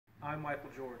I'm Michael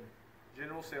Jordan,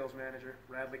 General Sales Manager,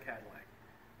 Radley Cadillac.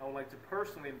 I would like to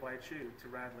personally invite you to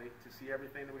Radley to see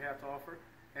everything that we have to offer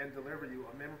and deliver you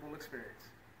a memorable experience.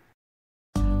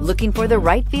 Looking for the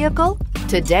right vehicle?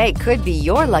 Today could be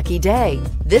your lucky day.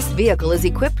 This vehicle is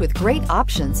equipped with great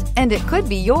options, and it could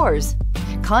be yours.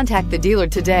 Contact the dealer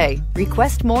today,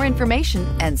 request more information,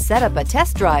 and set up a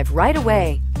test drive right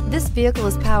away. This vehicle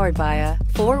is powered by a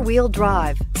 4-wheel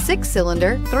drive,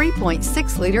 6-cylinder,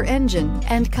 3.6-liter engine,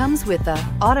 and comes with an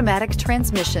automatic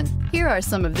transmission. Here are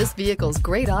some of this vehicle's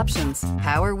great options: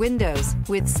 power windows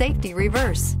with safety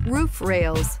reverse, roof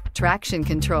rails, traction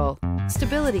control,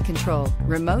 stability control,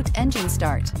 remote engine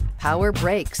start, power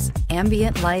brakes,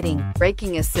 ambient lighting,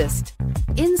 braking assist.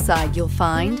 Inside you'll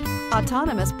find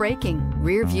autonomous braking,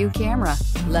 rear view camera,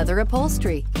 leather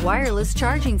upholstery, wireless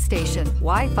charging station,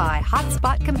 Wi-Fi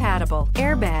hotspot compatible,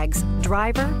 airbags,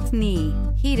 driver, knee,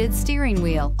 heated steering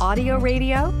wheel, audio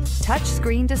radio, touch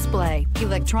screen display,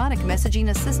 electronic messaging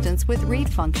assistance with read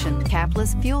function,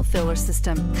 capless fuel filler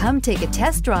system. Come take a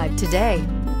test drive today.